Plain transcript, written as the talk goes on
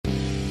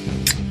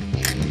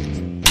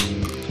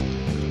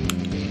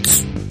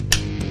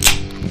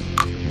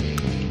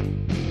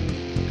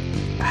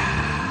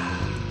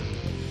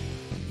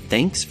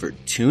thanks for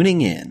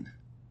tuning in.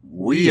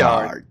 We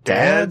are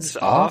Dads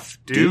Off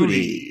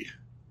Duty.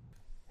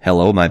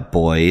 Hello, my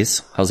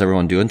boys. How's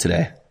everyone doing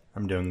today?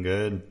 I'm doing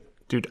good.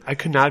 Dude, I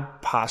could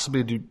not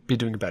possibly be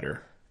doing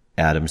better.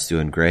 Adam's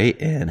doing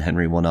great, and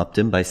Henry one-upped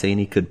him by saying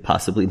he could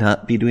possibly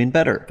not be doing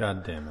better.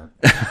 God damn it.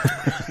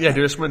 Yeah,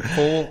 dude, I just went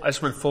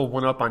full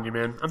one up on you,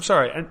 man. I'm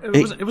sorry.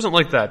 It wasn't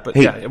like that, but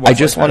yeah, it was. I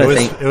just want to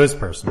thank. It was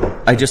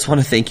personal. I just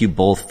want to thank you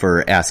both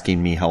for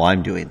asking me how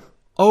I'm doing.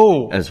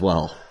 Oh, as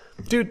well,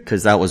 dude,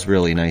 because that was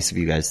really nice of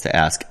you guys to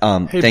ask.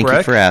 Hey, thank Breck,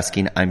 you for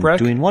asking. I'm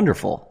doing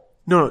wonderful.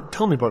 No,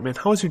 tell me about it, man.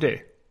 How was your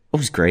day? It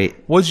was great.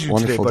 What did you do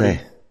wonderful today,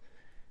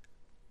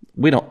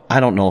 buddy? Day. I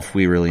don't know if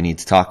we really need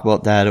to talk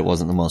about that. It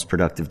wasn't the most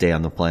productive day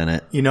on the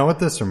planet. You know what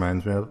this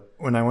reminds me of?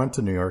 When I went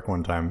to New York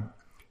one time.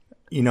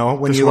 You know,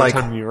 when This one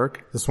time in New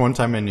York? This one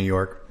time in New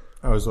York,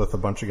 I was with a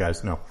bunch of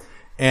guys. No.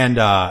 And,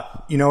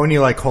 you know, when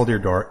you like hold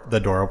the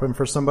door open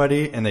for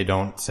somebody and they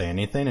don't say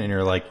anything and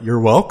you're like,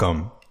 you're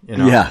welcome. You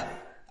know? Yeah.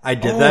 I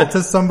did that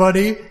to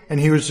somebody and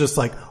he was just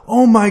like,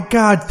 oh my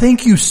God,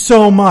 thank you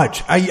so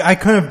much. I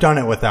couldn't have done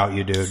it without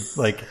you, dude.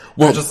 Like,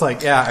 well, just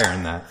like, yeah, I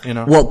earned that, you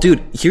know? Well,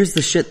 dude, here's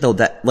the shit though,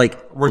 that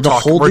like, we're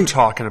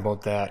talking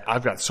about that.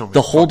 I've got so many.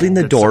 The holding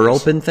the door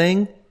open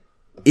thing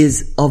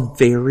is a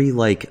very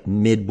like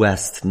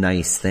Midwest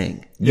nice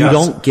thing. You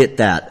don't get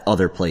that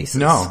other places.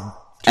 No.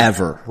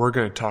 Ever. We're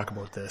going to talk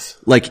about this.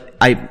 Like,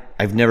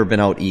 I've never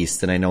been out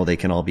east and I know they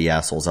can all be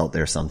assholes out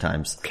there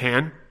sometimes.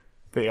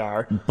 They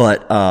are.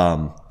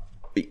 But,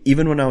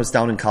 even when I was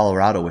down in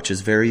Colorado, which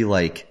is very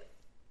like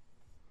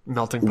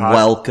melting pot,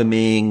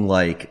 welcoming,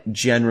 like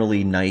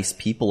generally nice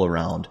people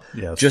around,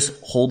 just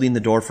holding the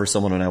door for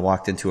someone when I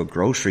walked into a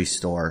grocery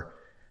store,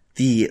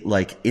 the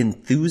like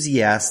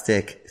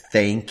enthusiastic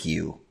thank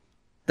you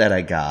that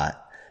I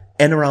got.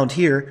 And around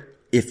here,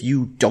 if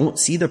you don't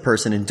see the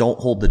person and don't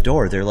hold the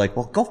door, they're like,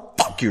 well, go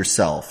fuck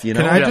yourself, you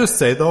know? Can I just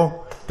say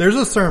though, there's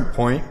a certain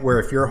point where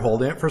if you're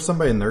holding it for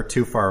somebody and they're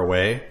too far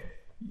away,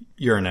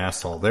 you're an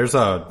asshole. There's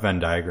a Venn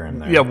diagram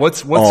there. Yeah,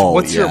 what's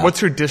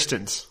your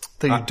distance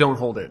that you don't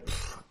hold it?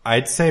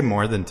 I'd say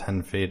more than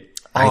 10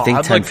 feet. I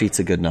think 10 feet's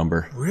a good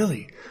number.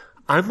 Really?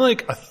 I'm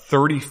like a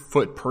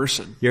 30-foot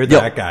person. You're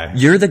that guy.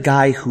 You're the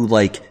guy who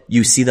like,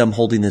 you see them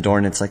holding the door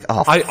and it's like,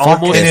 oh, fuck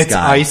and this it's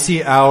guy.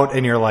 icy out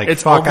and you're like,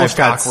 it's fuck, I've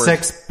got awkward.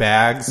 6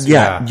 bags.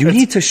 Yeah, you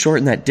need to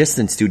shorten that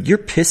distance, dude. You're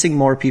pissing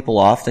more people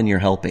off than you're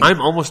helping. I'm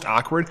almost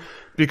awkward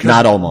because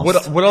not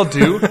almost. What I'll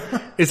do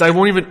is I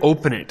won't even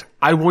open it.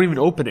 I will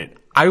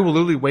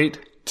literally wait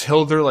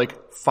till they're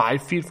like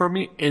 5 feet from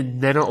me and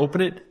then I'll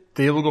open it.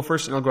 They will go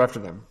first and I'll go after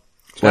them.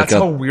 That's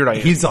how weird I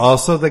am. He's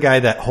also the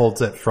guy that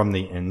holds it from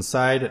the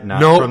inside,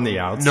 not from the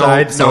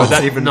outside. It's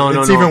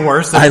even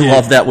worse. I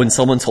love that when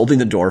someone's holding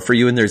the door for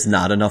you and there's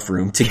not enough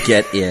room to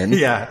get in.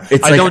 Yeah.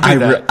 It's like,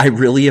 I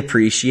really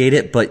appreciate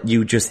it, but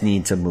you just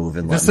need to move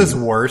and let me. This is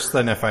worse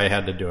than if I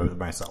had to do it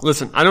myself.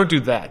 Listen, I don't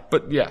do that,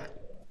 but yeah.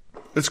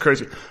 It's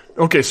crazy.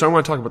 Okay, so I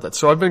want to talk about that.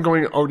 So I've been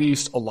going out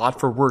east a lot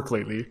for work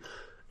lately,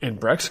 and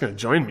Breck's going to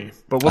join me,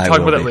 but we'll talk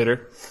about that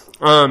later.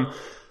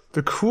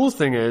 The cool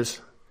thing is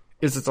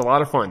it's a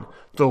lot of fun.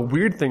 The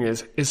weird thing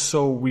is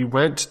so we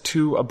went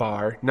to a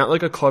bar, not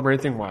like a club or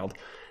anything wild,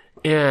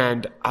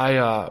 and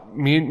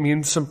me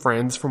and some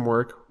friends from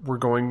work were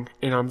going,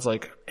 and I was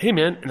like, hey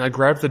man, and I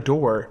grabbed the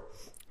door,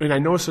 and I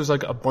noticed there's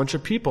like a bunch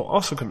of people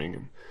also coming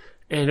in,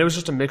 and it was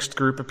just a mixed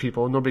group of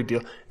people, no big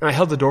deal, and I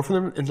held the door for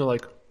them, and they're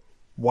like,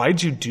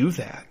 why'd you do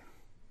that?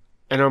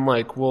 And I'm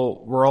like,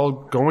 well, we're all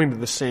going to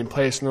the same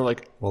place. And they're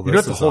like, well,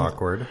 this is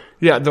awkward.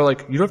 Yeah, they're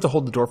like, you don't have to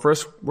hold the door for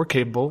us. We're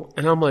capable.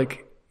 And I'm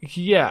like,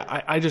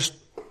 yeah, I'm just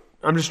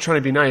trying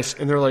to be nice.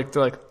 And they're like,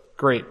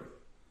 great.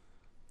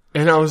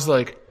 And I was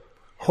like,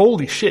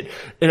 holy shit.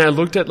 And I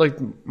looked at like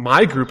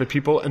my group of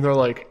people and they're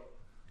like,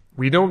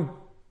 we don't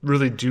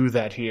really do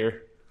that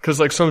here. Cause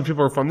like some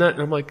people are from that.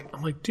 And I'm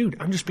like, dude,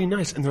 I'm just being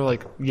nice. And they're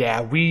like,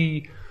 yeah,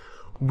 we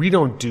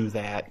don't do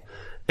that.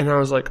 And I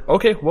was like,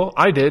 okay, well,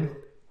 I did.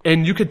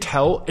 And you could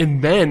tell.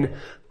 And then,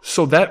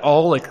 so that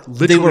all like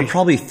literally. They were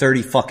probably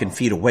 30 fucking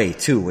feet away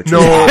too, which no,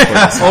 was awkward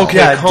as hell. Okay,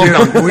 yeah,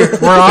 dude,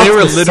 we're off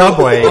the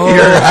subway. You're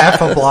half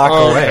a block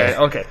away.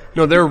 Okay.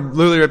 No, they're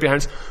literally right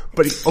behind us.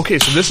 But okay,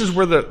 so this is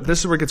where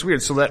it gets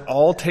weird. So that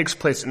all takes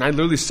place. And I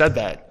literally said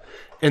that.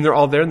 And they're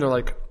all there and they're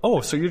like,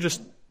 oh, so you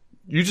just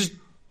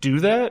do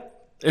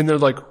that? And they're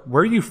like,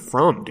 where are you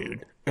from,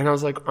 dude? And I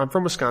was like, I'm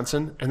from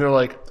Wisconsin. And they're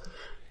like,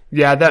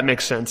 yeah, that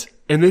makes sense.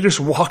 And they just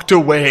walked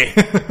away.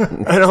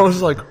 And I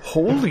was like,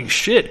 holy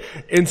shit.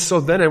 And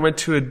so then I went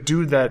to a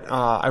dude that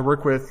I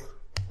work with,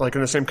 like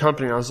in the same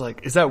company. And I was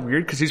like, is that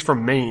weird? Cause he's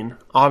from Maine,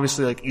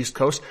 obviously like East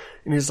Coast.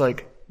 And he's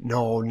like,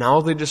 no, now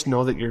they just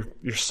know that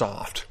you're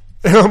soft.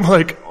 And I'm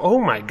like,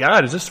 oh my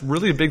God, is this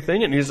really a big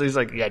thing? And he's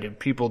like, yeah, dude,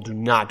 people do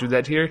not do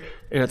that here.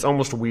 And it's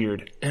almost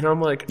weird. And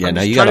I'm like, yeah, I'm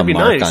now just you got a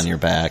mark nice on your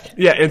back.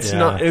 Yeah, it's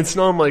not,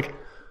 I'm like,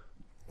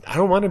 I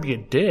don't want to be a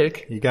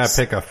dick. You gotta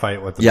pick a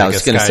fight with the Yeah, I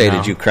was biggest gonna guy say, now.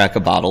 did you crack a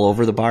bottle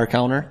over the bar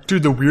counter?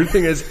 Dude, the weird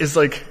thing is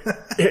like,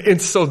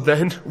 and so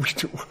then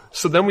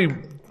we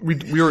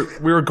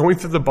were going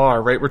through the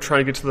bar, right? We're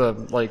trying to get to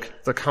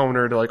the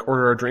counter to like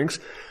order our drinks.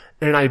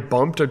 and I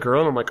bumped a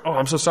girl, and I'm like, oh,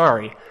 I'm so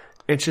sorry.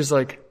 And she's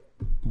like,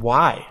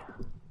 why?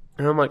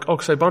 And I'm like, oh,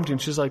 because I bumped you.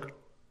 And she's like,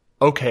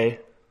 okay.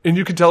 And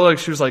you could tell like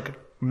she was like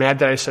mad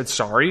that I said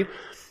sorry.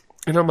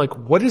 And I'm like,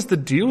 what is the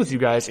deal with you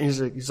guys? And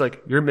he's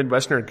like, your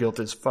Midwesterner guilt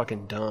is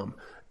fucking dumb.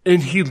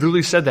 And he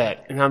literally said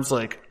that. And I was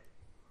like,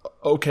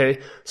 okay.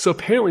 So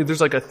apparently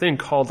there's like a thing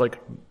called like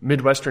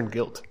Midwestern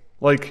guilt.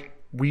 Like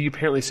we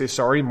apparently say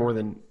sorry more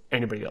than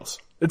anybody else.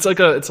 It's like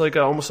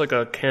almost like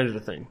a Canada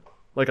thing.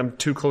 Like I'm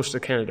too close to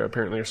Canada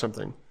apparently or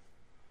something.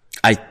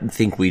 I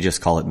think we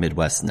just call it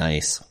Midwest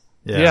nice.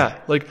 Yeah.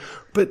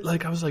 But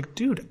I was like,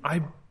 dude,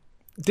 I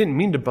didn't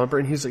mean to bump her.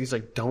 And he's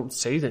like, don't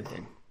say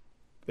anything.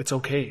 It's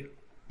okay.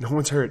 No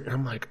one's hurt. And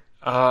I'm like,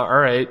 all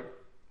right.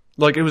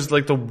 Like it was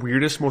like the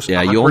weirdest, most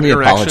awkward you only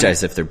interaction.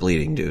 apologize if they're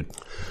bleeding, dude.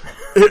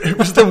 It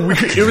was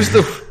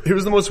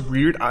the most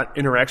weird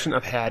interaction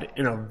I've had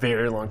in a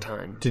very long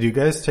time. Did you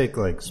guys take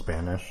like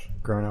Spanish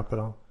growing up at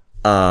all?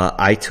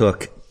 I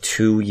took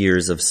 2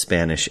 years of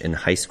Spanish in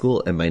high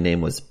school, and my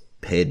name was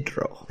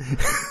Pedro.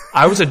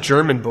 I was a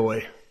German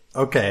boy.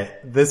 Okay,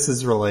 this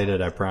is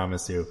related, I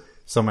promise you.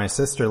 So my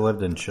sister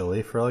lived in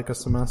Chile for like a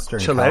semester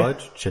in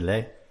college.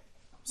 Chile.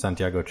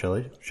 Santiago,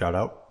 Chile. Shout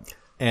out.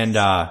 And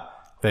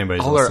if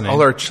anybody's listening.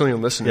 All our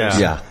Chilean listeners.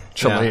 Yeah.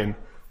 Chilean. Yeah.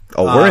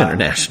 Oh, we're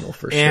international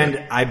for sure.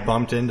 And I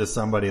bumped into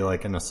somebody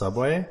like in a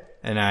subway,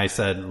 and I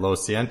said "lo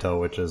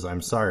siento," which is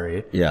 "I'm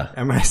sorry." Yeah.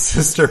 And my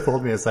sister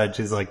pulled me aside.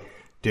 She's like,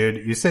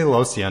 "Dude, you say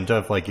 "lo siento"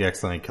 if like you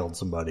accidentally killed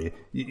somebody.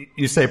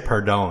 You say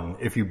 "perdón"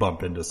 if you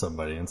bump into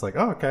somebody." And it's like,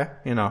 oh, okay,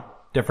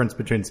 difference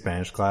between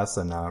Spanish class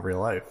and real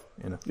life.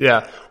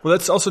 Yeah. Well,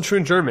 that's also true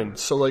in German.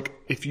 So like,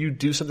 if you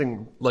do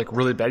something like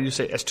really bad, you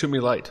say "es tut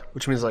mir leid,"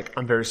 which means like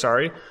I'm very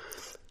sorry.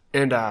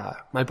 And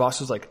my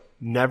boss was like,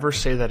 "Never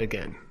say that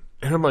again."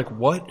 And I'm like,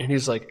 what? And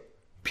he's like,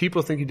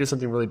 people think you did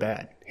something really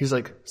bad. He's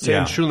like, say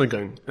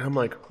Entschuldigung. And I'm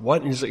like,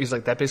 what? And he's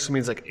like, that basically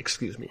means like,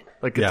 excuse me.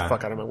 Like, get the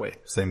fuck out of my way.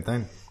 Same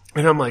thing.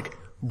 And I'm like,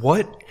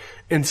 what?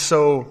 And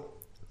so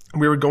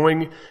we were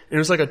going, and it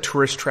was like a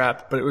tourist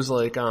trap, but it was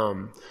like,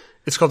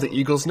 it's called the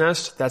Eagle's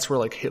Nest. That's where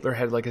like Hitler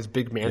had like his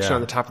big mansion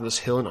on the top of this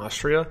hill in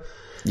Austria.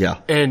 Yeah.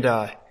 And,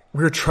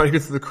 we were trying to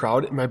get through the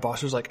crowd, and my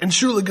boss was like,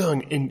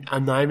 Entschuldigung. And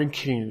I'm not even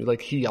kidding you.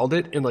 Like, he yelled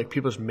it, and like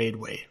people just made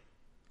way.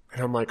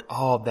 And I'm like,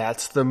 oh,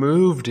 that's the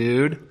move,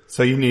 dude.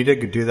 So you need to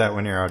do that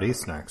when you're out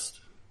east next.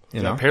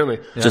 You know? Apparently.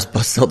 Yeah. Just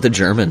bust out the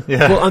German.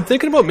 Yeah. Well, I'm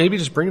thinking about maybe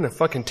just bringing a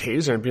fucking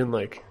taser and being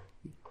like,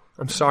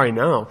 I'm sorry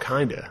now,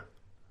 kinda.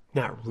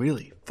 Not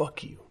really.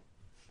 Fuck you.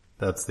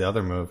 That's the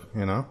other move,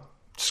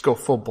 Just go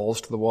full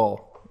balls to the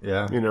wall.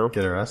 Yeah.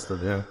 Get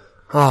arrested, yeah.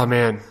 Oh,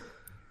 man.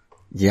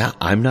 Yeah,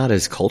 I'm not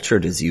as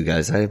cultured as you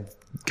guys.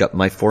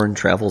 My foreign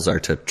travels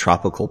are to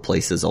tropical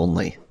places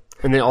only.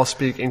 And they all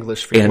speak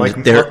English for And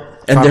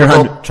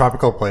you.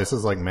 Tropical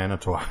places like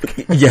Manitowoc.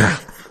 Yeah,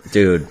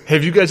 dude.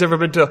 Have you guys ever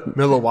been to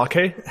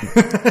Milwaukee?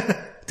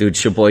 Dude,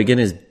 Sheboygan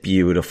is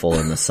beautiful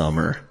in the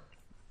summer.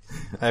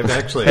 Have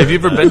you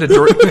ever been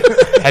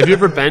to Have you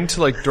ever been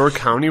to like Door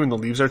County when the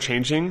leaves are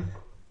changing?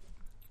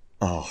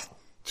 Oh,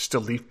 just a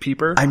leaf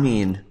peeper. I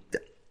mean,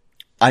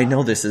 I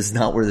know this is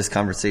not where this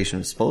conversation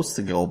was supposed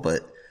to go,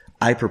 but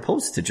I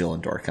proposed to Jill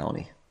in Door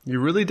County. You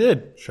really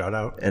did. Shout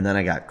out. And then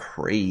I got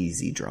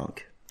crazy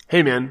drunk.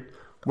 Hey man,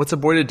 what's a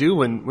boy to do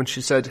when she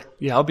said,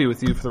 yeah, I'll be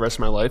with you for the rest of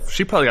my life?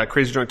 She probably got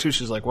crazy drunk too.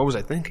 She's like, what was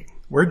I thinking?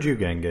 Where'd you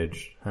get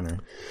engaged, Henry?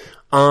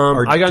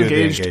 I got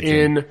engaged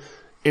in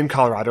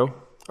Colorado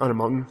on a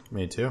mountain.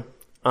 Me too.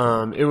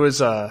 It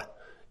was one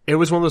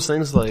of those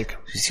things like,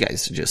 these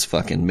guys are just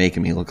fucking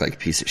making me look like a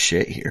piece of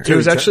shit here. It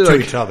was actually to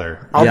like each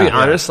other. I'll be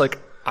honest, like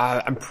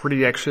I'm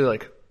pretty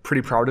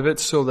proud of it.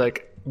 So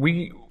like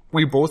we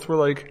both were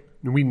like,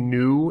 we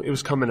knew it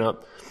was coming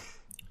up,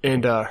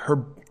 and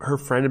her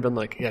friend had been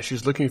like, yeah,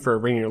 she's looking for a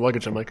ring in your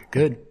luggage. I'm like,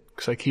 good,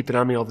 because I keep it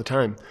on me all the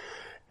time.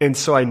 And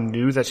so I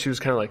knew that she was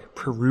kind of like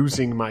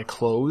perusing my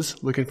clothes,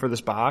 looking for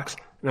this box.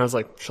 And I was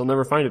like, she'll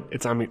never find it.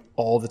 It's on me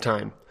all the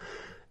time.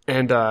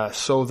 And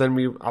so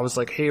then I was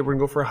like, hey, we're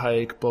gonna go for a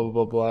hike, blah blah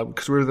blah blah,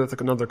 because we were with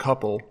like another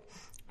couple.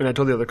 And I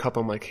told the other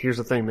couple, I'm like, here's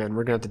the thing, man,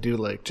 we're gonna have to do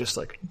like just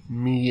like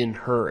me and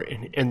her,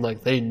 and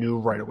like they knew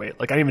right away.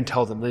 Like I didn't even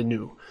tell them, they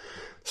knew.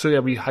 So yeah,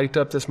 we hiked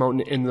up this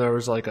mountain, and there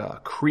was like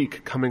a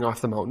creek coming off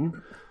the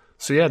mountain.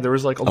 So yeah, there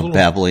was like a little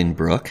babbling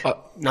brook.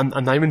 I'm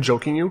not even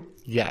joking you.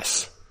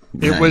 Yes.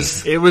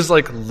 Nice. It was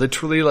like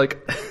literally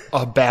like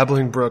a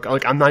babbling brook.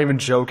 Like I'm not even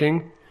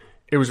joking.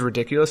 It was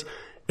ridiculous.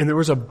 And there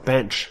was a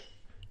bench.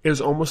 It was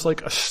almost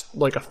like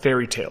a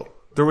fairy tale.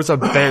 There was a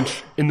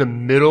bench in the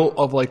middle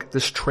of like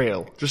this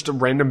trail, just a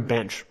random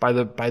bench by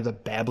the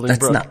babbling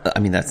brook.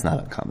 That's not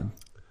uncommon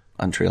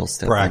on trails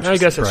too. I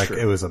guess it's true.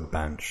 It was a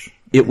bench.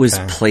 It was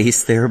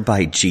placed there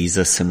by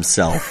Jesus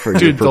himself for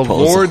Dude, your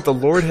proposal. the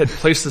Lord had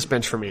placed this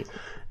bench for me.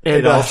 And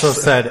it also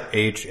said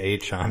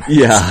HH on it.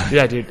 Yeah.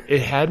 Yeah, dude.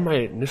 It had my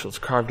initials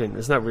carved in.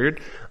 Isn't that weird?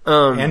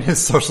 And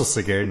his social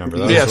security number.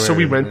 So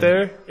we went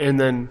there, and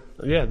then,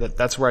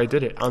 that's where I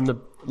did it. On the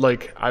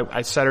like,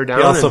 I sat her down.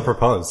 He also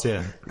proposed,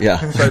 yeah.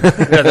 Yeah. So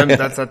then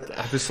that's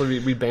obviously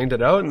we banged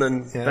it out and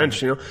then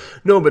bench,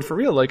 No, but for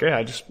real, like,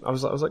 I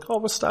was like, oh,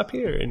 we'll stop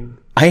here. And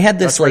I had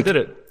this, I did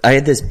it. I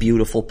had this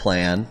beautiful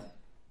plan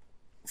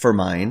for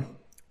mine.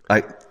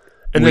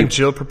 Then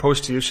Jill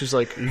proposed to you. She's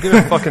like, "You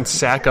gonna fucking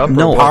sack up?"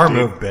 No. Power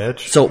move,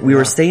 bitch. So we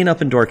were staying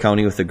up in Door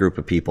County with a group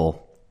of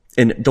people,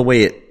 and the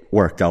way it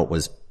worked out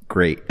was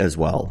great as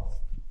well.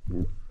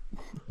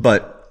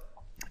 But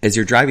as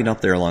you're driving up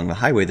there along the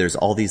highway, there's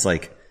all these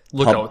like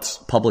lookouts,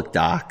 public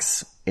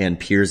docks and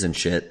piers and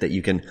shit that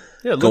you can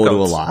go lookouts. to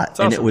a lot.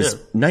 Awesome, and it was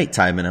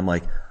nighttime, and I'm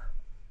like,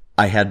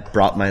 I had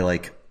brought my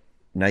like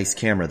nice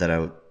camera that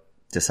I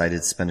decided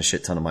to spend a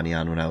shit ton of money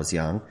on when I was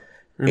young.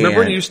 Remember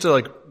when you used to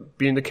like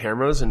be into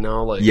cameras and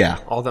now like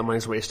all that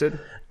money's wasted?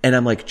 And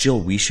I'm like, Jill,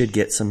 we should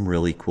get some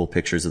really cool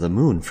pictures of the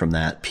moon from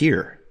that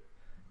pier.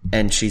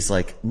 And she's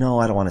like, no,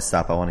 I don't want to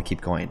stop. I want to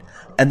keep going.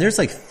 And there's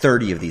like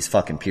 30 of these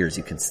fucking piers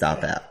you can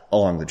stop at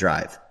along the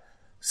drive.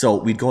 So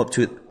we'd go up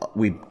to it,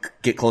 we'd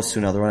get close to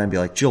another one and be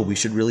like, Jill, we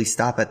should really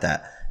stop at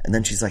that. And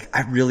then she's like,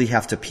 I really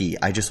have to pee.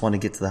 I just want to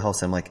get to the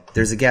house. I'm like,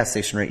 there's a gas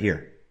station right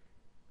here.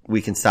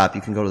 We can stop.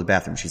 You can go to the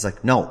bathroom. She's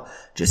like, no,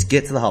 just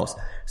get to the house.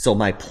 So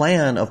my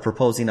plan of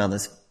proposing on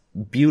this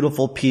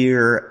beautiful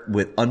pier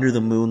with under the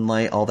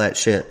moonlight, all that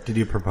shit. Did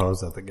you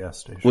propose at the gas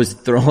station? Was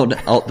thrown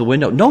out the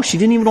window. No, she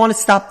didn't even want to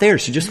stop there.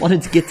 She just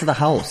wanted to get to the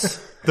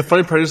house. The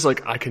funny part is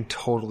like, I can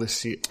totally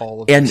see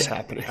all of this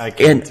happening. I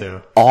can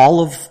too.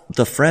 All of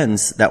the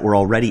friends that were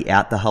already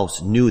at the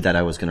house knew that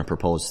I was going to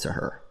propose to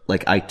her.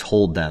 Like I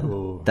told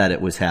them that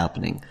it was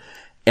happening.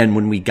 And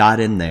when we got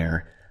in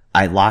there,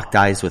 I locked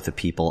eyes with the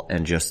people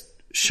and just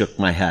shook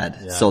my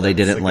head. So they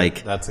didn't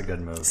that's a good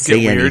move.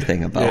 Say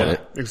anything about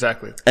it.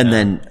 Exactly. And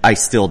then I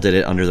still did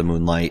it under the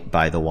moonlight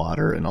by the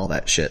water and all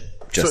that shit.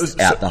 Just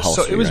at the house.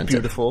 So it was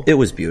beautiful. It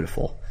was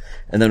beautiful.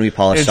 And then we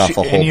polished off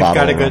a whole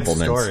bottle of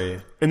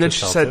Rumpleman's. And then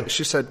she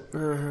said,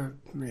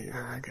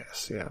 I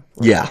guess, yeah.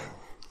 Yeah.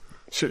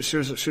 She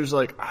was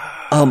like,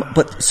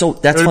 but so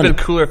that's it would funny. have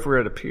been cooler if we were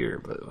at a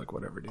pier, but like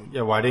whatever, dude.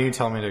 Yeah, why didn't you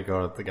tell me to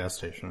go to the gas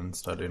station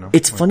instead,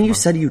 It's funny you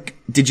said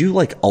did you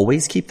like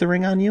always keep the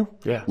ring on you?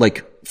 Yeah.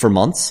 Like for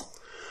months?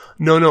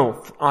 No.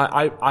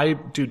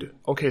 Dude,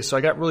 okay, so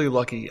I got really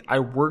lucky. I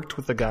worked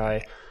with a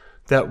guy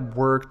that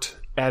worked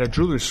at a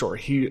jewelry store.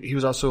 He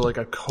was also like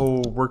a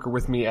co-worker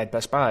with me at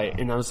Best Buy.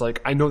 And I was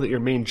like, I know that your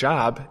main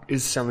job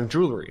is selling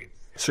jewelry.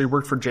 So he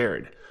worked for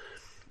Jared.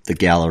 The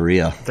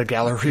Galleria.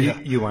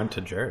 You went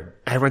to Jared.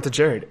 I went to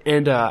Jared.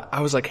 And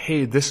I was like,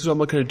 hey, this is what I'm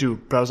looking to do.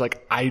 But I was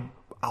like,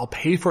 I'll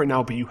pay for it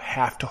now, but you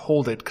have to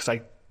hold it because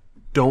I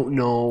don't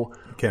know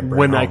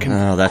when I can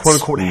that's quote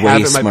unquote way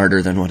have it.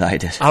 Smarter than what I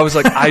did. I was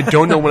like, I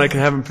don't know when I can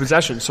have it in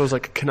possession. So I was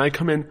like, can I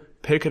come in,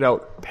 pick it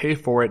out, pay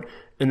for it,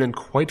 and then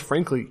quite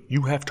frankly,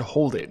 you have to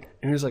hold it.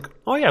 And he was like,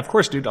 oh yeah, of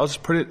course, dude. I'll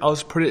just put it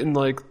in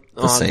like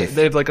safe.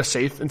 They have like a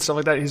safe and stuff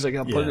like that. He's like,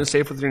 I'll put it in a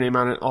safe with your name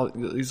on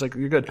it. He's like,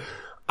 you're good.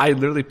 I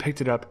literally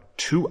picked it up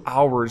 2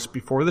 hours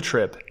before the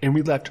trip, and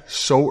we left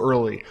so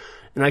early.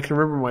 And I can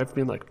remember my wife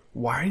being like,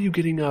 why are you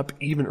getting up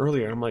even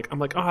earlier? I'm like,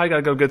 oh, I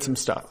gotta go get some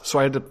stuff. So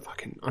I had to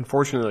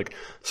unfortunately,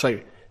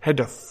 I had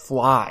to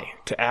fly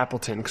to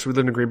Appleton, because we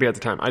lived in Green Bay at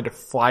the time. I had to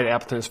fly to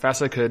Appleton as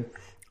fast as I could.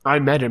 I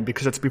met him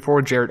because that's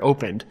before Jared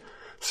opened.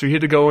 So he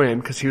had to go in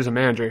because he was a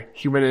manager.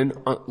 He went in,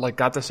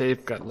 got the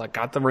safe,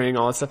 got the ring,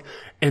 all that stuff.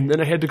 And then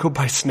I had to go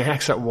buy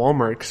snacks at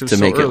Walmart because it was to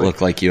so make early. it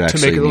look like you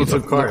actually to make it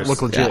need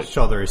look legit. Yeah.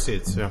 Show the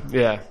receipts.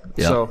 Yeah.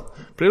 So,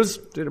 but it was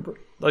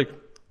like,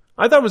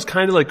 I thought it was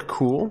kind of like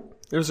cool.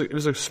 It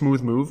was a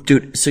smooth move.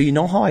 Dude, so you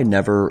know how I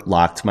never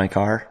locked my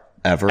car?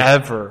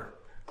 Ever?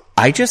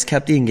 I just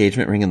kept the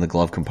engagement ring in the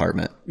glove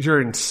compartment. You're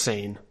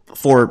insane.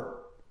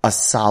 For a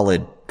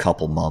solid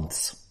couple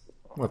months.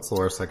 What's the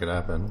worst that could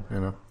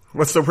happen,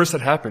 What's the worst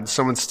that happens?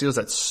 Someone steals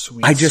that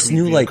sweet, I just sweet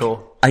knew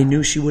vehicle. I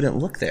knew she wouldn't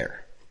look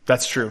there.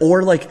 That's true.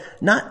 Or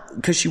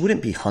not, cause she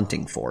wouldn't be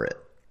hunting for it,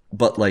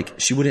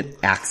 but she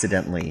wouldn't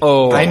accidentally.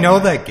 Oh. I know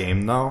that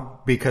game though,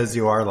 because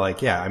you are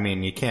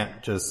you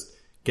can't just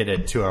get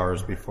it 2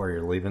 hours before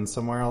you're leaving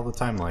somewhere all the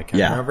time,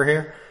 over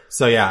here.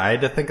 So I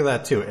had to think of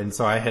that too. And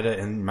so I hid it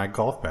in my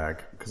golf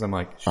bag because I'm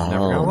like, she's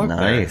never gonna look there.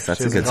 Nice.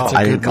 That's a good spot.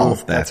 I did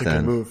golf back then. That's a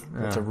good move.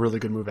 That's a really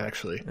good move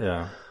actually.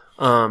 Yeah.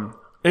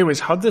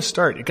 Anyways, how'd this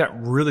start? It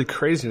got really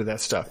crazy to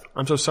that stuff.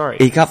 I'm so sorry.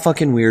 It got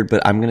fucking weird,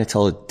 but I'm going to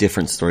tell a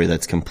different story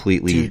that's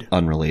completely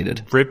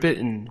unrelated. Rip it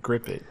and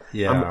grip it.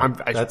 Yeah,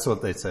 that's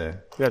what they say.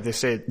 Yeah, they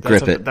say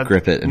grip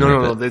it, and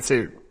no. They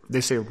say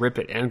rip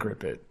it and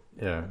grip it.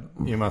 Yeah,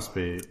 you must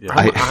be. Yeah.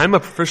 I'm a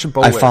proficient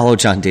bowler. I follow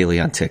John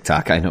Daly on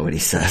TikTok. I know what he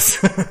says.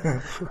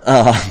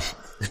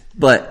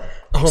 But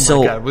my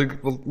god,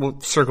 we'll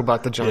circle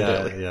back to John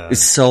Daly. Yeah.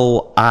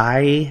 So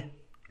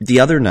the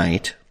other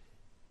night,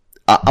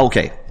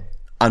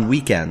 on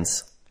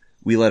weekends,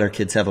 we let our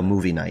kids have a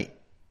movie night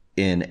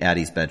in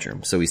Addie's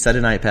bedroom. So we set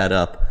an iPad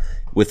up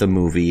with a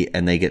movie,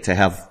 and they get to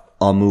have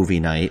a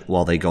movie night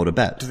while they go to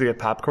bed. Do they get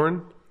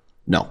popcorn?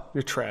 No.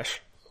 You're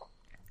trash.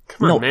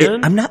 Come on,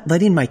 man. I'm not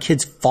letting my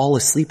kids fall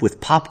asleep with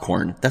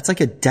popcorn. That's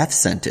like a death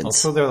sentence.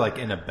 Also, they're like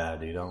in a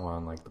bed. You don't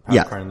want like the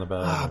popcorn in the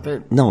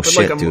bed. No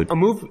shit, like dude. A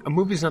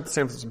movie's not the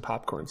same as some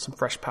popcorn, some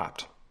fresh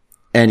popped.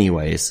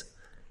 Anyways,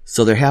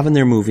 so they're having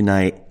their movie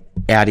night.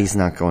 Addie's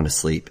not going to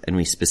sleep. And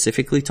we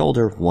specifically told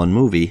her one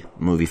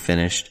movie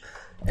finished,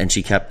 and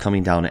she kept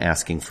coming down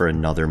asking for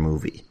another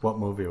movie. What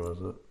movie was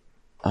it?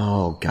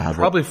 Oh, God.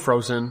 Probably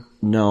Frozen.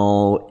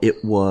 No,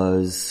 it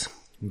was...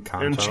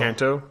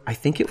 Enchanto. I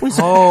think it was...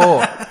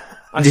 Oh.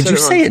 Did you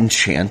say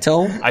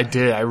Enchanto? I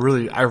did. I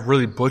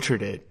really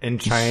butchered it.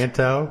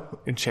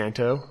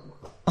 Enchanto?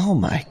 Oh,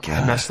 my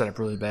God. I messed that up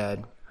really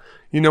bad.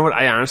 You know what?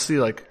 I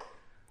honestly,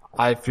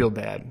 I feel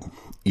bad.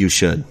 You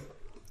should.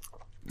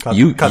 Cut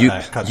You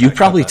that,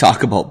 probably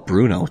talk about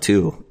Bruno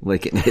too,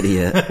 like an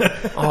idiot.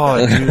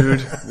 Oh,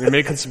 dude, you're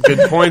making some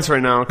good points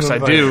right now because I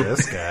do.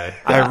 This guy.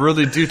 I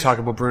really do talk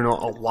about Bruno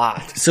a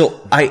lot.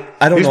 So I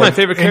don't know. He's my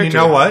favorite character. And you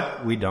know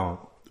what? We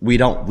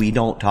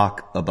don't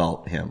talk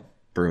about him,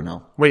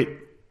 Bruno. Wait,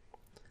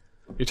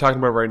 you're talking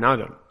about right now,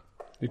 dude.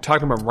 You're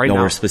talking about right No,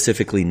 now. we're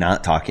specifically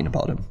not talking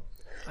about him.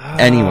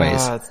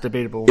 Anyways, it's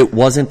debatable. it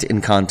wasn't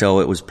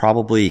Encanto. It was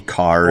probably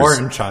Cars. or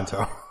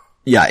Enchanto.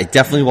 Yeah, it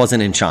definitely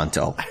wasn't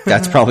Enchanto.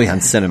 That's probably on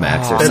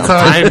Cinemax or something.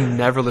 I'm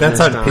never living That's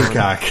on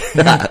Peacock.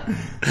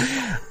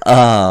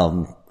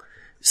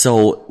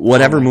 So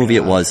whatever movie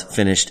it was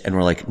finished, and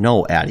we're like,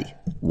 no, Addie,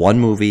 one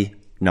movie,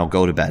 now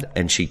go to bed.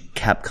 And she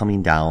kept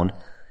coming down,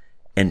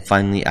 and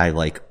finally I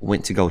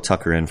went to go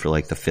tuck her in for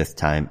the 5th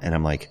time, and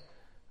I'm like,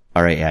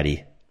 all right,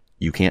 Addie,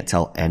 you can't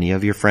tell any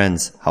of your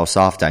friends how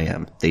soft I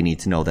am. They need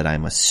to know that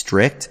I'm a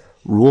strict,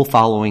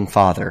 rule-following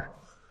father.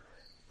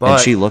 And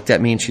she looked at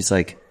me and she's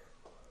like,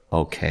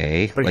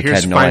 okay, but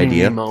had no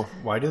idea. Nemo.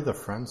 Why do the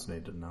friends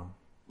need to know?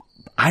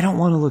 I don't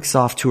want to look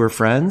soft to her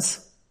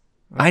friends.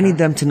 Okay. I need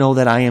them to know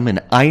that I am an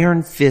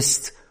iron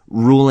fist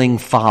ruling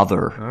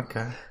father.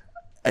 Okay.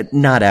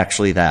 Not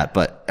actually that,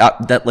 but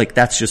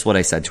that's just what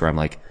I said to her. I'm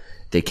like,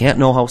 they can't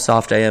know how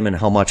soft I am and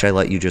how much I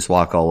let you just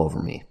walk all over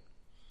me.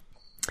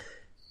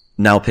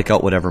 Now pick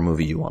out whatever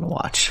movie you want to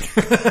watch.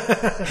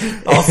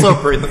 Also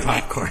bring the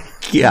popcorn.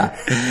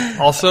 Yeah.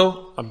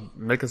 Also, I'm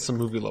making some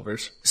movie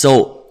lovers.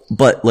 So,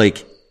 but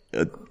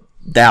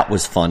that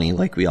was funny.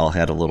 We all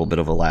had a little bit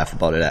of a laugh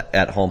about it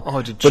at home.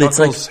 Oh, dude, but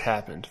chuckles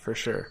happened for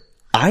sure.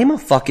 I'm a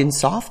fucking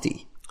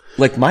softie.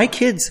 My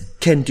kids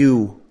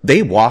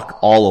they walk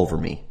all over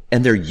me,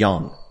 and they're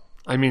young.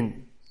 I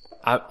mean,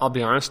 I'll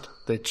be honest,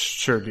 they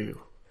sure do.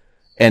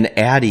 And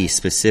Addie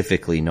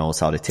specifically knows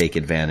how to take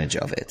advantage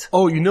of it.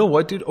 Oh, you know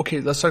what, dude?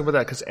 Okay, let's talk about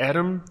that, because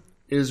Adam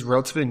is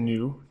relatively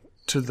new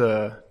to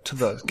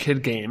the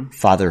kid game.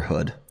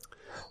 Fatherhood.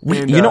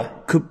 And,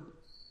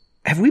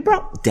 have we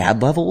brought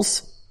dad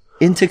levels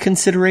into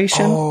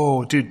consideration?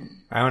 Oh, dude.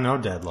 I don't know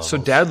dad levels. So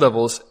dad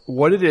levels,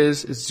 what it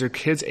is your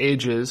kids'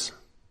 ages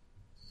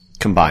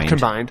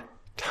combined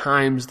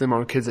times the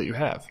amount of kids that you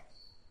have.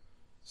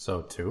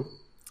 So 2?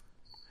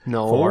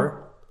 No.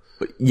 4?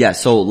 Yeah,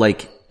 so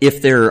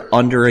if they're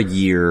under a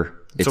year,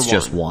 it's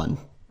just 1.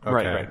 Okay.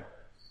 Right.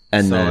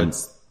 And so then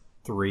it's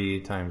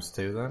 3 times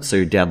 2 then? So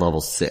your dad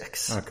level's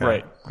 6. Okay.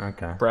 Right.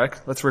 Okay.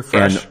 Breck, let's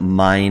refresh. And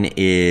mine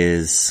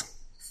is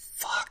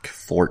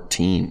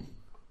 14.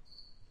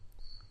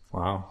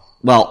 Wow.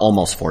 Well,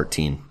 almost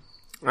 14.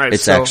 All right,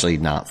 It's actually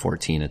not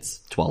 14, it's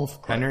 12.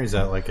 Henry's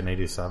at an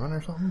 87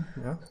 or something?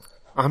 Yeah.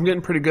 I'm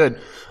getting pretty good.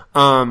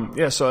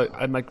 So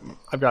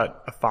I've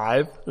got a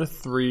 5, a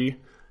 3,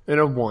 and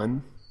a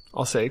 1.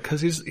 I'll say,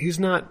 because he's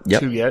not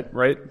 2 yet,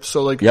 right?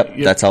 So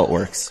that's how it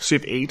works. So you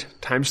have 8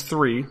 times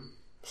 3,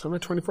 so I'm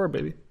at 24,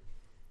 baby.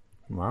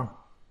 Wow,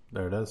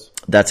 there it is.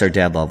 That's our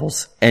dad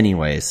levels.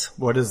 Anyways,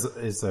 what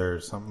is there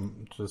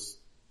something just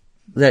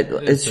that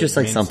it's just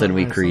something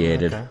we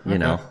created, okay. you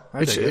know?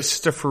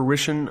 It's the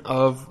fruition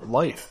of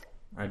life.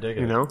 I dig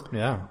it. You know?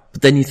 Yeah.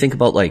 But then you think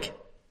about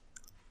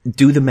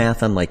do the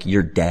math on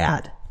your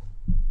dad.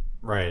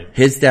 Right.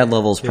 His dad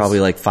level is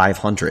probably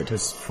 500.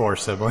 His 4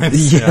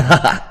 siblings.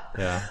 Yeah.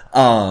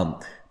 Yeah.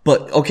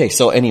 But okay,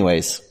 so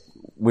anyways,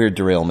 weird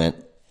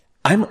derailment.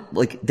 I'm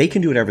they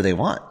can do whatever they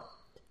want.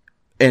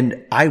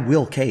 And I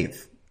will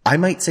cave. I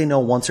might say no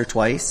once or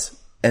twice,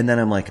 and then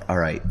I'm like, all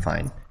right,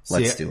 fine.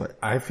 Let's do it.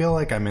 I feel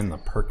like I'm in the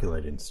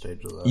percolating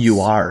stage of this.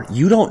 You are.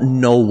 You don't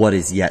know what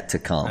is yet to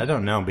come. I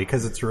don't know,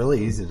 because it's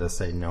really easy to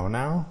say no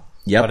now.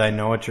 Yep. But I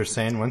know what you're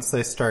saying. Once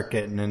they start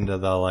getting into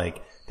the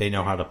they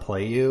know how to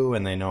play you,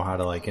 and they know how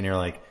to and you're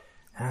like,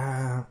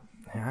 yeah,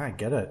 I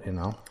get it, you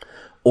know.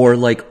 Or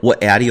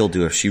what Addie will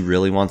do if she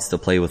really wants to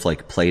play with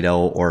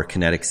Play-Doh or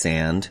kinetic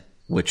sand,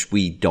 which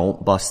we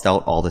don't bust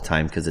out all the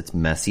time because it's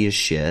messy as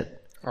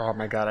shit. Oh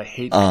my god, I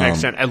hate kinetic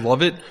sand. I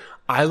love it.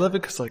 I love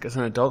it because as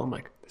an adult, I'm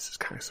like, this is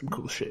kind of some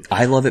cool shit.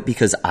 I love it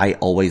because I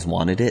always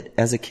wanted it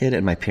as a kid,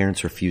 and my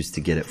parents refused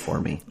to get it for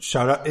me.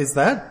 Shout out. Is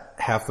that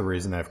half the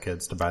reason I have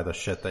kids, to buy the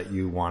shit that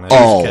you wanted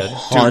as a kid?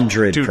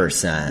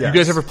 100%. You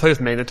guys ever play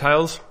with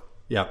Magna-Tiles?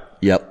 Yep.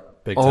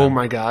 Yep. Big Oh time.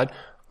 my god.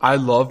 I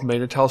love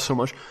Magnet-Tiles so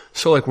much.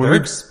 So like when They're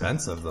we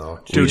expensive though.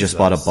 We just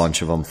bought a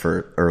bunch of them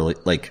for early,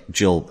 like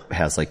Jill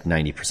has like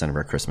 90% of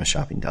our Christmas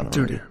shopping done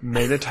already. Dude,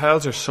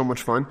 Magnet-Tiles are so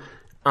much fun.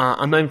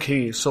 I'm not even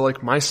kidding you. So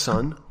like my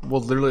son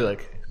will literally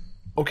like,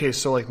 okay,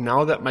 so like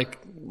now that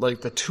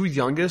like the two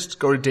youngest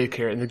go to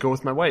daycare and they go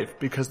with my wife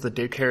because the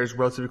daycare is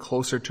relatively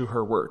closer to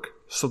her work.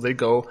 So they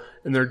go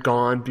and they're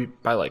gone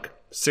by like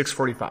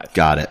 6:45.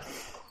 Got it.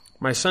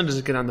 My son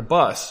doesn't get on the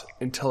bus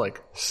until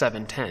like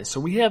 7:10. So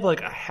we have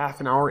like a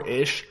half an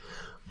hour-ish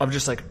of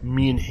just like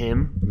me and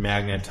him.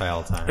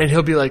 Magnet-Tile time. And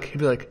he'll be like,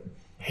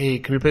 hey,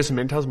 can we play some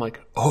Magnet-Tiles? I'm like,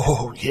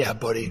 oh yeah,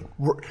 buddy.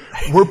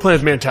 We're playing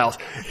with Magnet-Tiles.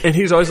 And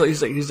he's always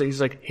like, he's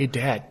like, hey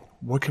dad,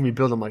 what can we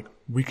build? I'm like,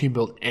 we can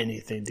build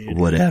anything, dude.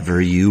 Whatever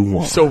you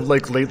want. So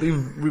like lately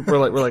we're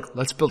like,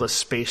 let's build a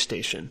space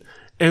station.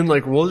 And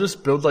like we'll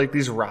just build like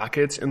these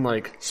rockets and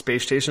like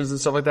space stations and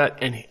stuff like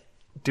that. And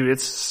dude,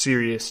 it's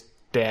serious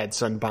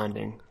dad-son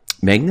bonding.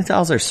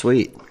 Magnet-Tiles are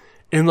sweet.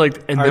 And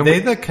like, and are then they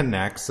the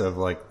Connects of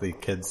like the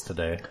kids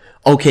today?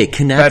 Okay,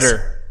 Connects.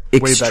 Better.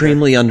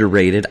 Extremely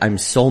underrated. I'm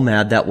so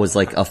mad that was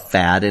like a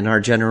fad in our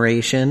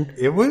generation.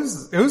 It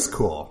was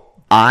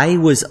cool. I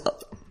was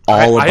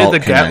all I about had the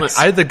Connects.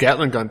 I had the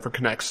Gatling gun for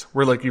Connects,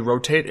 where like you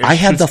rotate. And I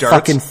had the shoots darts.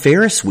 fucking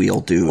Ferris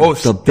wheel, dude. Oh,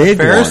 the big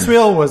Ferris one.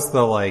 wheel was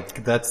the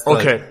like that's the,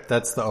 Okay.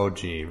 That's the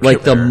OG. Right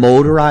Like the there.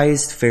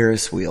 motorized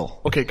Ferris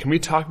wheel. Okay, can we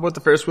talk about the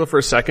Ferris wheel for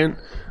a second?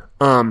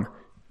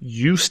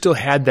 You still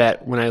had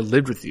that when I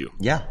lived with you.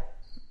 Yeah.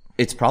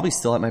 It's probably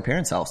still at my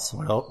parents' house.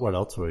 What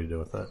else would you do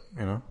with it?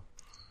 You know.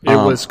 It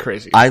was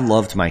crazy. I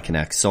loved my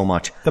Connects so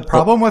much. The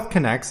problem with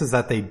Connects is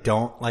that they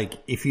don't like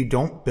if you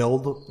don't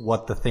build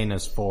what the thing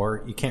is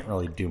for, you can't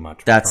really do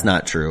much. That's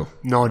not true.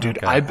 No, dude,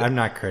 Okay. I'm I'm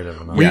not creative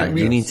enough. Yeah,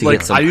 you need to like,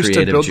 get some I used to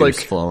creative build, juice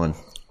like- flowing.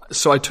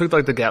 so I took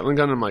like the Gatling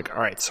gun and I'm like,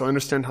 all right, so I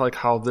understand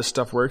how this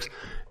stuff works.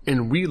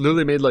 And we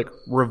literally made like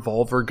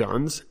revolver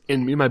guns,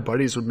 and me and my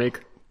buddies would make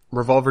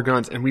revolver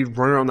guns and we'd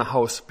run around the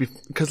house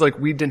because like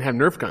we didn't have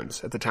Nerf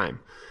guns at the time.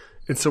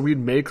 And so we'd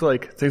make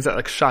like things that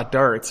like shot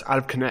darts out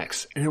of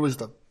Connects, and it was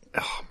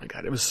oh my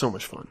god, it was so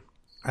much fun.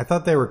 I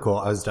thought they were cool.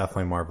 I was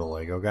definitely more of a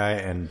Lego guy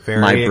and very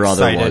My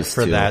brother excited was,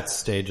 for too. that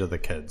stage of the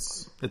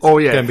kids. It's Oh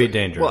yeah, gonna be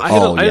dangerous. Well, I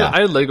had, Oh, yeah.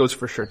 I had Legos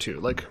for sure too.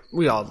 Like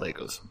we all had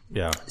Legos.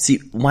 yeah. See,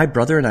 my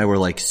brother and I were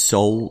like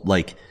so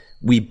like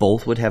we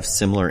both would have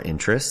similar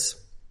interests,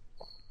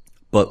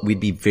 but we'd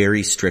be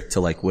very strict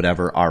to like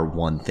whatever our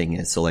one thing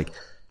is. So like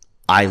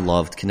I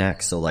loved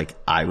Connects, so like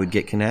I would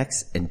get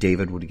Connects and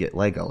David would get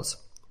Legos.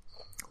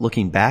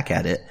 Looking back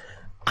at it,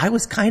 I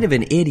was kind of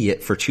an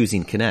idiot for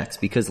choosing Connects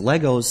because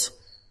Legos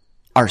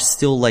are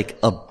still like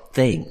a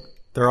thing.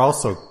 They're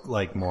also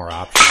like more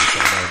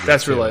options.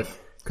 That's real life.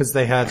 Because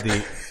they had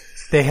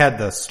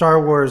the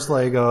Star Wars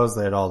Legos,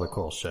 they had all the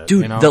cool shit.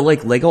 Dude, you know? the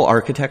like Lego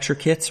architecture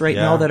kits right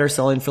Yeah. now that are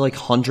selling for like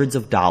hundreds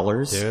of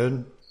dollars.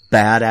 Dude.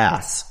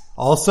 Badass.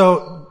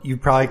 Also, you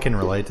probably can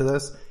relate to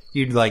this.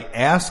 You'd like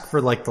ask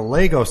for like the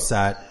Lego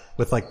set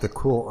with like the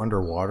cool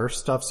underwater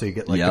stuff, so you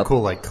get like the Yep.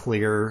 cool like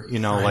clear, you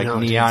know, like know,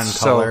 dude. neon So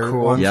color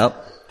cool. ones.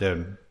 Yep.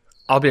 Dude.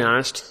 I'll be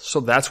honest. So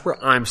that's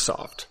where I'm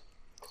soft.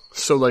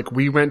 So like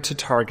we went to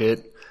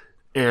Target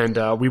and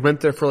we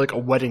went there for like a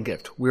wedding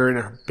gift. We were in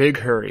a big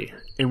hurry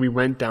and we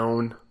went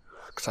down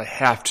because I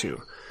have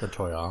to. The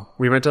toy aisle.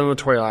 We went down the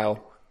toy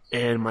aisle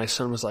and my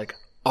son was like,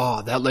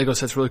 "Oh, that Lego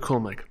set's really cool."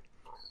 I'm like,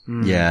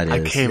 Yeah, it is. I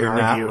can't You're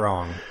argue. not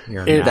wrong.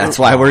 You're And not. That's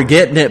why we're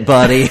getting it,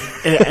 buddy.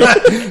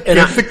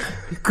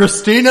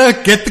 Christina,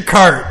 get the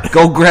cart.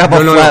 Go grab a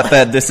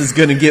flatbed. This is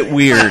gonna get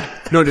weird.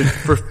 No, dude.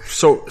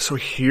 So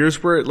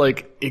here's where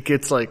it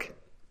gets like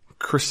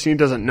Christine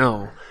doesn't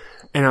know,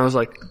 and I was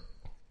like,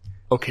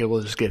 okay,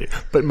 we'll just get it.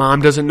 But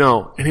mom doesn't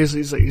know, and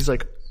he's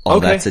like, Oh,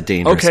 okay, that's a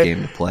dangerous okay.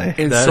 game to play.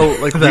 And That- so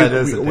like that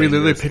is a we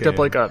literally dangerous picked up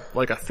game.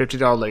 like a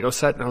 $50 Lego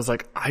set, and I was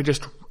like,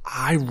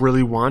 I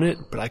really want it,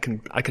 but I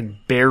can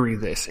bury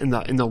this in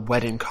the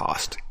wedding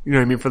cost. You know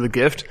what I mean, for the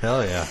gift.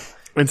 Hell yeah.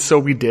 And so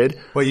we did.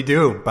 What you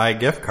do, buy a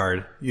gift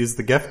card. Use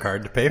the gift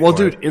card to pay Well,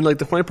 for it. dude, and like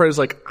the funny part is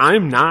like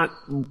I'm not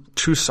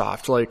too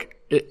soft. Like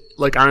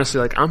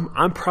honestly, like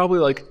I'm probably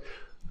like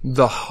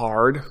the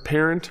hard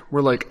parent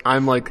where like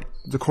I'm like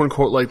the quote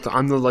unquote like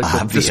I'm the like the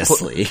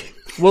Obviously.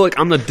 well, like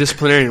I'm the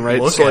disciplinarian, right?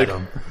 Look so at like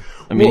him.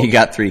 I mean, Well- you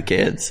got 3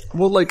 kids.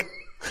 well, like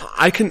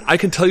I can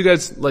tell you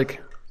guys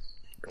like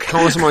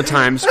countless amount of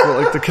times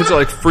where like the kids are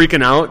like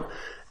freaking out,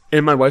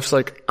 and my wife's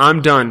like,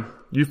 "I'm done.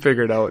 You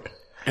figure it out,"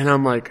 and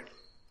I'm like,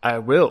 "I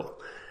will."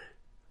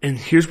 And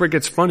here's where it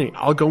gets funny.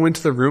 I'll go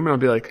into the room and I'll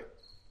be like,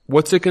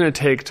 "What's it gonna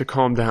take to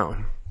calm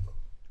down?"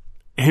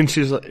 And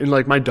she's like, and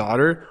like my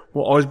daughter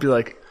will always be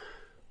like,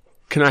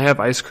 "Can I have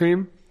ice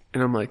cream?"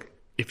 And I'm like,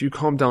 "If you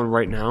calm down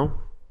right now,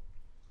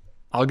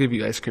 I'll give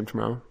you ice cream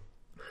tomorrow."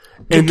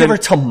 You give her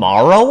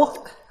tomorrow?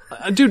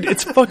 Dude,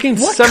 it's fucking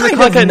What 7 kind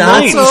o'clock of at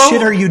night. nonsense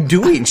shit are you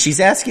doing? She's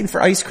asking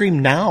for ice cream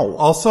now.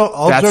 Also,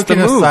 all That's joking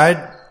the move. aside,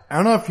 I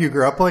don't know if you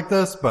grew up like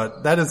this,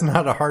 but that is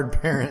not a hard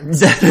parent.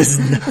 That is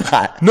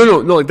not. No,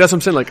 like that's what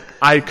I'm saying. Like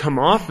I come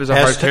off as a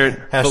hard Hashtag- parent,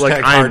 but like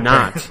hashtag hard I'm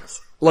not.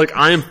 parents. Like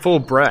I am full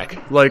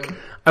Breck. Like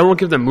I won't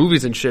give them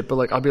movies and shit, but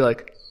like I'll be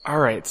like, all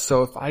right,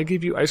 so if I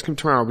give you ice cream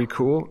tomorrow, are we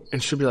cool?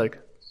 And she'll be like,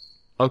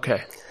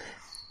 okay.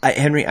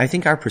 Henry, I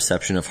think our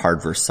perception of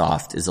hard versus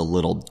soft is a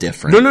little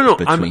different. No.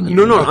 Between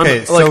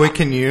Okay, so we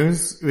can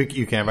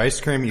you can have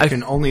ice cream. You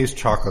can only use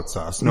chocolate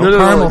sauce. No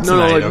caramel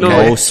tonight.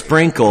 No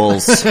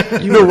sprinkles.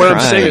 You know what I'm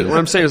saying? What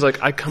I'm saying is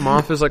like I come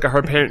off as like a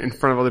hard parent in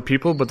front of other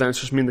people, but then it's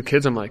just me and the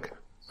kids. I'm like,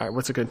 all right,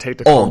 what's it going to take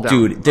to calm down?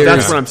 Dude,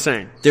 that's what I'm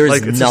saying. There's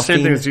like it's nothing, the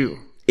same thing as you.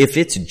 If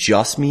it's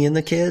just me and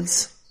the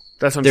kids,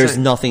 that's what I'm there's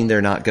saying. nothing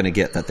they're not going to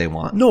get that they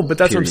want. No, but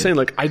that's what I'm saying.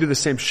 Like I do the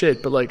same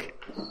shit, but like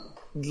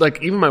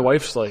even my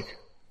wife's like.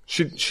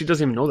 She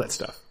doesn't even know that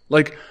stuff.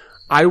 Like,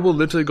 I will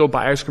literally go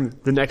buy ice cream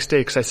the next day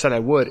because I said I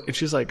would. And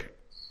she's like,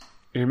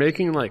 you're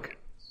making like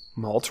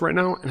malts right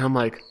now? And I'm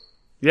like,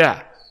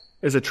 yeah,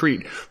 it's a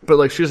treat. But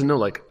like, she doesn't know,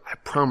 like, I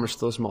promised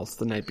those malts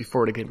the night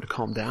before to get him to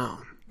calm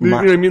down. You know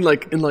what I mean?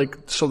 Like, and like,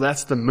 so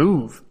that's the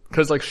move.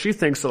 Cause like, she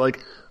thinks that like,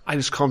 I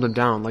just calmed him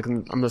down. Like,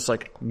 I'm this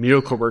like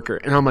miracle worker.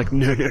 And I'm like,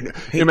 no.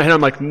 In my head,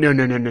 I'm like,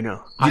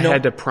 no. I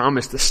had to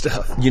promise this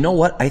stuff. You know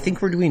what? I think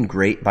we're doing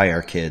great by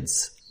our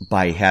kids.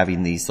 By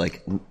having these,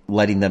 like,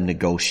 letting them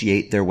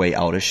negotiate their way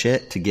out of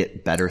shit to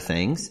get better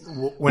things.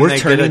 When they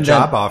get a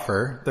job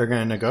offer, they're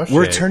going to negotiate.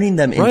 We're turning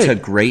them into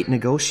great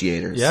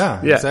negotiators. Yeah,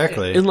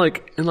 exactly. And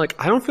like,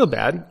 I don't feel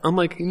bad. I'm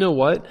like, you know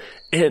what?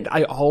 And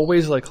I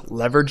always like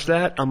leverage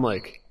that. I'm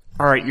like,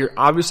 all right, you're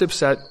obviously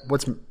upset.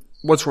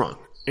 What's wrong?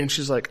 And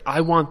she's like,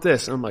 I want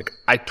this. And I'm like,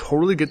 I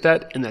totally get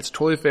that. And that's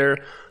totally fair.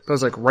 But I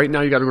was like, right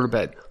now you got to go to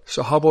bed.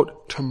 So how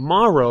about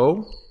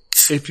tomorrow,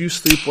 if you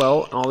sleep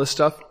well and all this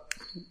stuff,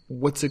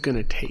 what's it going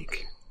to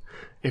take?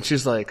 And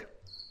she's like,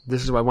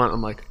 this is what I want.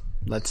 I'm like,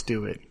 let's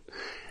do it.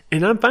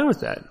 And I'm fine with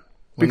that.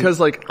 Because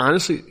like,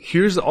 honestly,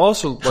 here's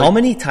also like, how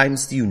many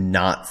times do you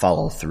not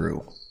follow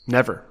through?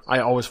 Never. I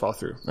always follow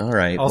through. All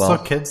right. Also,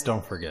 kids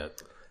don't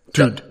forget.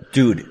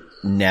 Dude,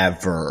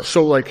 never.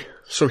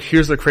 So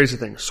here's the crazy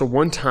thing. So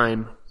one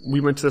time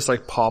we went to this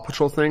like Paw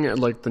Patrol thing at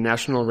like the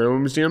National Railway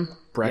Museum.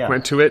 Breck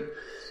went to it.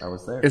 I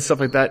was there. And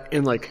stuff like that.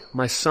 And like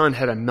my son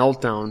had a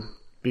meltdown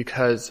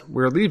because we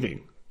were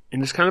leaving.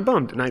 And just kind of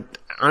bummed. And I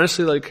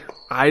honestly, like,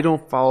 I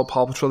don't follow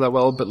Paw Patrol that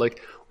well, but like,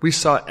 we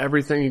saw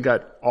everything. You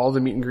got all the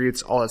meet and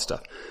greets, all that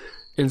stuff.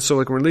 And so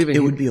like, when we're leaving.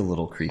 It would be a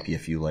little creepy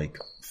if you like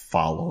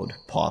followed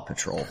Paw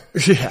Patrol.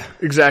 Yeah,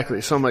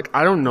 exactly. So I'm like,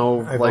 I don't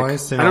know, I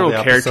don't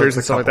know characters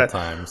and stuff like that.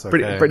 Times,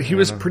 okay, but he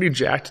was pretty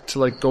jacked to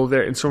like go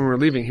there. And so when we were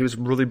leaving, he was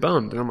really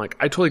bummed. And I'm like,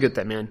 I totally get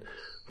that, man.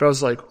 But I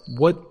was like,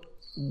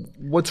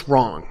 what's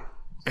wrong?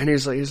 And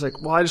he's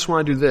like, well, I just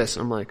want to do this.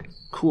 I'm like,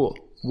 cool.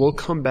 We'll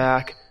come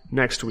back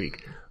next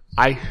week.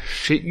 I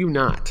shit you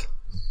not.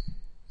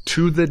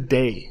 To the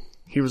day,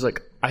 he was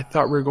like, I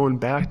thought we were going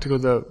back to go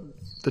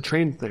the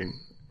train thing.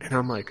 And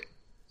I'm like,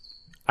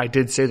 I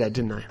did say that,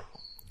 didn't I?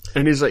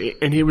 And he's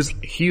like,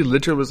 he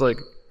literally was like,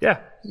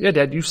 yeah,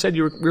 Dad, you said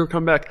we were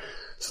coming back.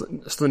 So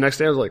the next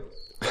day I was like,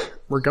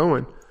 we're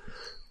going.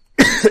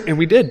 And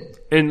we did.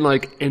 And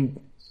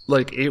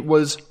it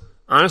was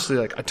honestly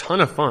like a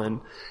ton of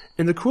fun.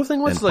 And the cool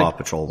thing was and like, Paw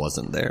Patrol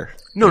wasn't there.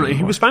 No,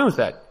 he was fine with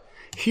that.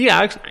 He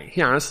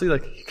honestly,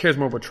 like, he cares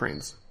more about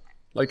trains.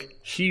 Like,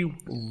 he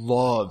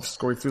loves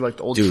going through, like,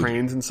 the old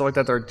trains and stuff like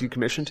that are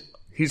decommissioned.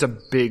 He's a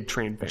big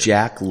train fan.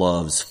 Jack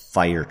loves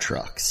fire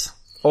trucks.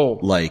 Oh.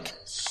 Like,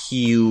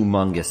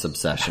 humongous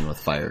obsession with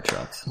fire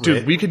trucks.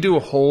 Dude, we could do a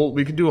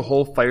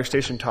whole fire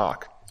station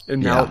talk.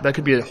 And now that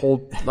could be a whole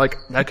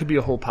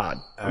pod.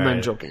 I'm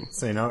not joking.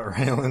 So you know what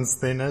Raylan's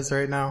thing is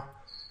right now?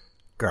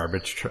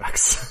 Garbage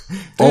trucks.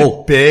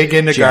 Big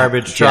into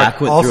garbage truck.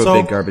 Jack went through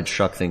a big garbage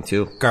truck thing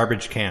too.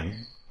 Garbage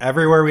can.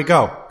 Everywhere we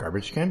go,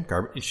 garbage can.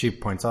 She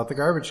points out the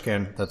garbage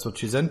can. That's what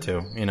she's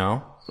into, you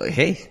know? Like,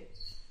 hey.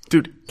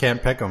 Dude.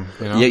 Can't pick them,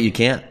 you know? Yeah, you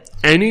can't.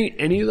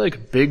 Any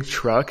like big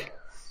truck,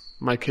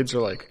 my kids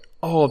are like,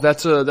 oh,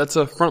 that's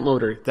a front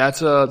loader.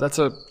 That's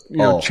a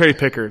cherry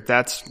picker.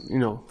 That's,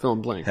 fill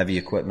in blank. Heavy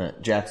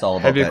equipment. Jack's all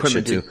about that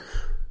shit too.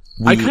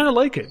 I kind of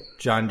like it.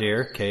 John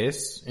Deere,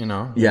 Case,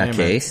 Yeah,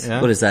 Case.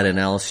 Yeah. What is that in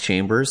Alice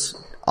Chalmers?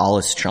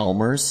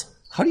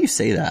 How do you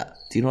say that?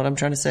 Do you know what I'm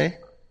trying to say?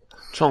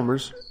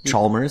 Chalmers.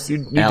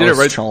 You did it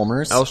right.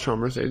 Chalmers. Alice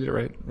Chalmers. Yeah, you did it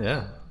right.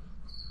 Yeah.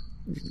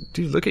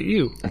 Dude, look at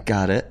you. I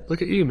got it.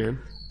 Look at you, man.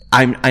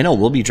 I know.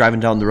 We'll be driving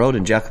down the road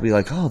and Jack will be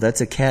like, oh,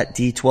 that's a Cat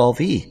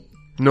D12E.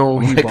 No,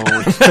 he won't.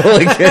 No,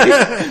 he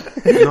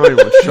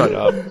won't. Shut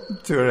up.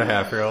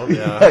 2.5-year-old.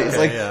 Yeah. He's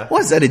like,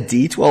 what is that, a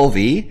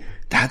D12E?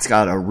 That's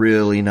got a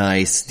really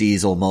nice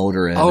diesel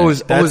motor in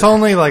it. That's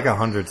only like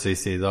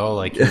 100cc though.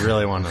 Like you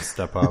really want to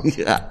step up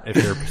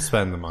if you're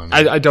spending the money.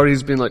 I doubt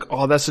he's being like,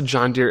 oh, that's a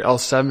John Deere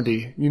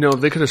L70.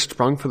 They could have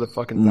sprung for the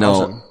fucking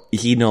 1,000. No,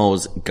 he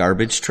knows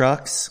garbage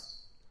trucks,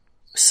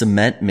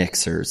 cement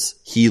mixers.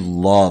 He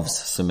loves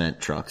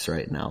cement trucks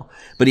right now.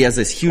 But he has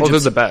this huge... they're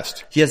the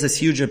best. He has this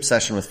huge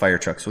obsession with fire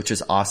trucks, which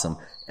is awesome.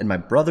 And my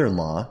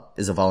brother-in-law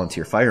is a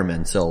volunteer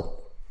fireman,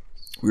 so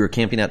we were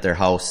camping at their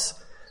house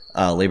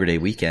Labor Day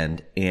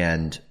weekend,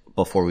 and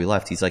before we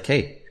left, he's like,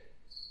 hey,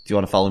 do you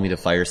want to follow me to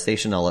fire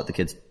station? I'll let the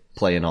kids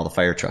play in all the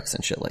fire trucks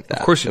and shit like that.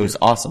 Of course you do. It was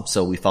awesome.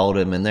 So we followed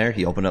him in there.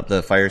 He opened up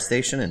the fire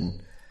station,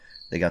 and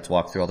They got to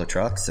walk through all the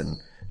trucks and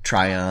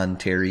try on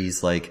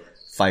Terry's like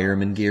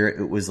fireman gear.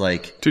 It was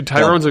like, dude,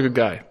 Tyrone's a good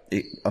guy.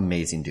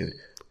 Amazing dude.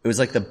 It was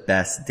like the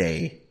best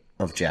day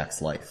of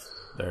Jack's life.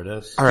 There it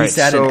is. All right, He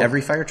sat in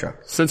every fire truck.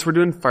 Since we're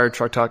doing fire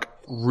truck talk,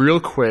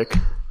 real quick,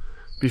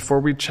 before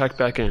we check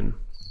back in,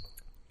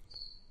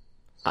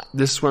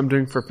 this is what I'm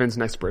doing for Finn's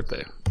next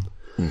birthday.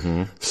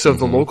 So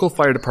the local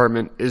fire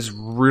department is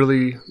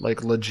really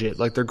like legit.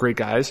 Like they're great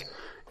guys.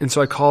 And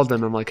so I called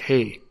them. I'm like,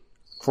 hey,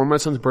 for my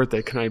son's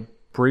birthday, can I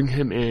bring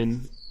him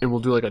in and we'll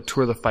do like a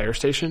tour of the fire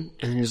station?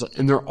 And he's like,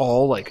 and they're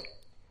all like,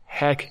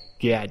 heck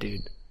yeah,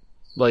 dude.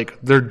 Like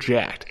they're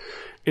jacked.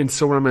 And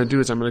so what I'm going to do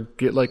is I'm going to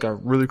get like a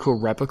really cool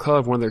replica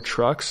of one of their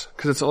trucks.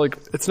 Cause it's like,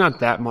 it's not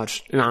that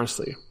much. And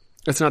honestly,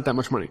 it's not that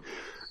much money.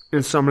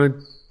 And so I'm going to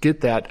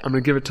get that. I'm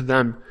going to give it to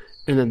them.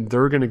 And then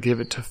they're going to give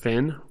it to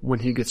Finn when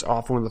he gets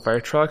off one of the fire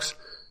trucks.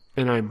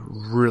 And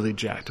I'm really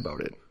jacked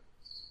about it.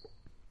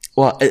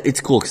 Well,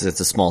 it's cool because it's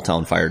a small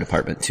town fire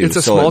department too. It's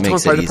a small town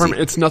fire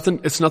department.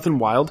 It's nothing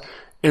wild.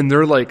 And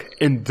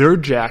they're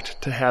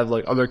jacked to have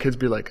like other kids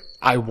be like,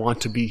 I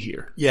want to be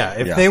here. Yeah.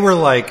 If they were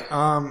like,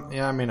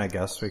 yeah, I mean, I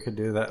guess we could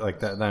do that like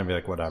that. Then I'd be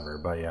like, whatever.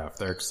 But yeah, if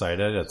they're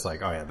excited, it's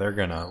like, oh yeah, they're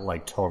going to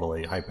like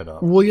totally hype it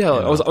up. Well,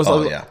 yeah.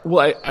 Yeah.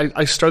 Well,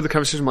 I started the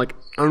conversation. I'm like,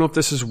 I don't know if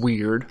this is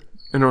weird.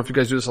 I don't know if you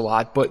guys do this a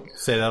lot, but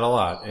say that a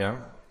lot.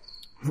 Yeah.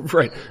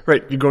 Right.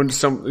 You go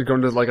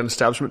into like an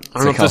establishment. I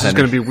don't know if this is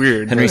going to be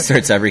weird. Henry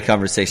starts every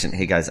conversation.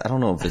 Hey guys, I don't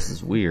know if this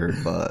is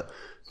weird, but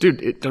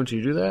dude, don't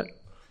you do that?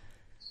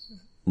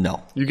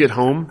 No. You get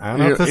home. I don't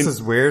know if this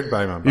is weird,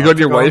 but I'm about you go to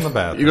your wife.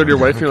 You go to your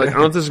wife and you're like, I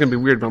don't know if this is going to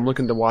be weird, but I'm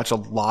looking to watch a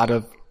lot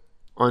of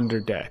Under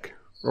Deck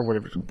or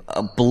whatever.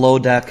 Below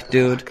Deck,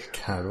 dude.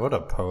 God, what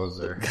a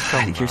poser.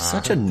 God, you're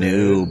such a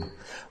noob.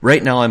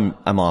 Right now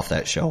I'm off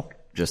that show.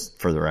 Just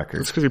for the record.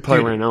 It's because you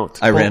probably ran out.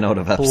 I ran out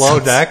of episodes. Below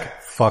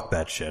Deck? Fuck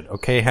that shit.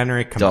 Okay,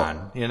 Henry, come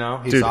on. You know,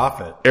 he's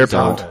off it.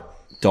 Airbound.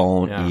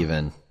 Don't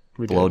even.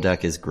 Below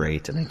Deck is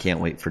great, and I can't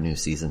wait for new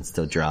seasons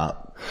to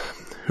drop.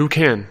 Who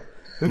can?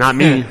 Not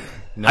me.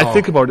 No. I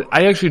think about it.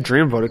 I actually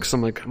dream about it because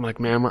I'm like,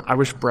 man, I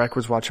wish Brack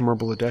was watching more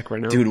Below Deck right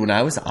now. Dude, when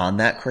I was on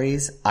that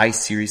craze, I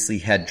seriously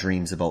had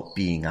dreams about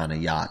being on a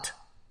yacht.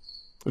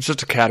 It's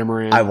just a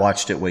catamaran. I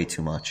watched it way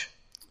too much.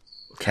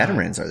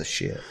 Catamarans are the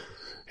shit.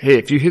 Hey,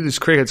 if you hear these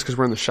crickets, because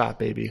we're in the shop,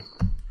 baby.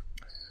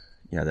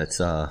 Yeah, that's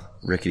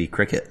rickety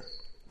cricket.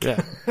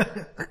 Yeah.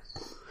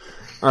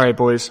 All right,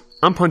 boys.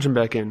 I'm punching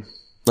back in.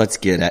 Let's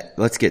get to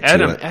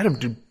it.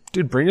 Adam,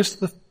 dude, bring us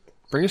to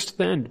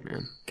the end,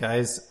 man.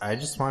 Guys, I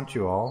just want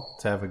you all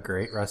to have a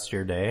great rest of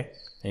your day.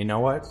 And you know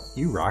what?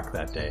 You rock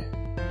that day.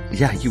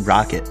 Yeah, you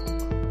rock it.